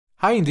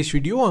Hi, in this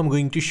video I'm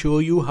going to show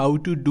you how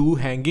to do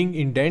hanging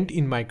indent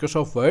in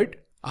Microsoft Word.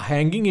 A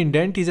hanging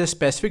indent is a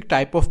specific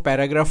type of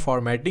paragraph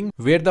formatting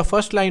where the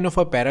first line of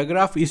a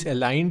paragraph is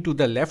aligned to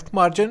the left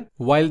margin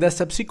while the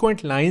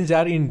subsequent lines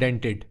are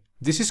indented.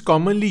 This is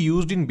commonly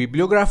used in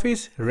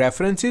bibliographies,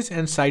 references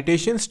and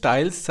citation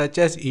styles such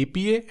as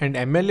APA and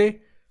MLA.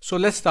 So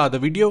let's start the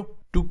video.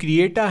 To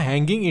create a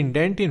hanging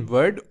indent in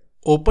Word,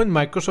 open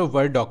Microsoft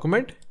Word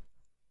document.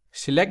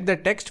 Select the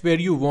text where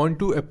you want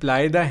to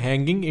apply the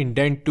hanging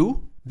indent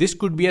to. This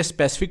could be a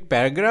specific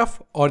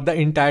paragraph or the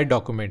entire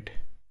document.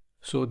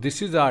 So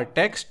this is our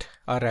text,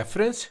 a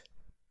reference.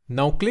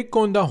 Now click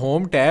on the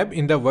Home tab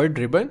in the Word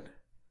ribbon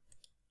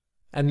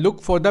and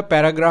look for the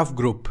paragraph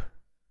group.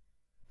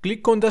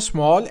 Click on the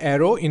small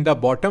arrow in the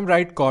bottom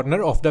right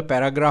corner of the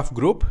paragraph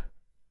group.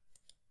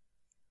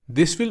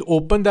 This will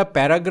open the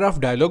paragraph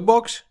dialog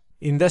box.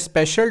 In the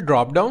special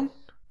dropdown,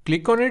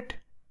 click on it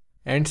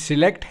and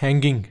select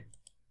hanging.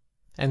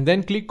 And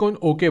then click on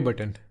OK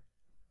button.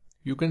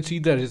 You can see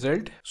the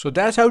result. So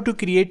that's how to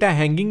create a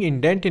hanging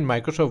indent in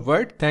Microsoft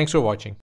Word. Thanks for watching.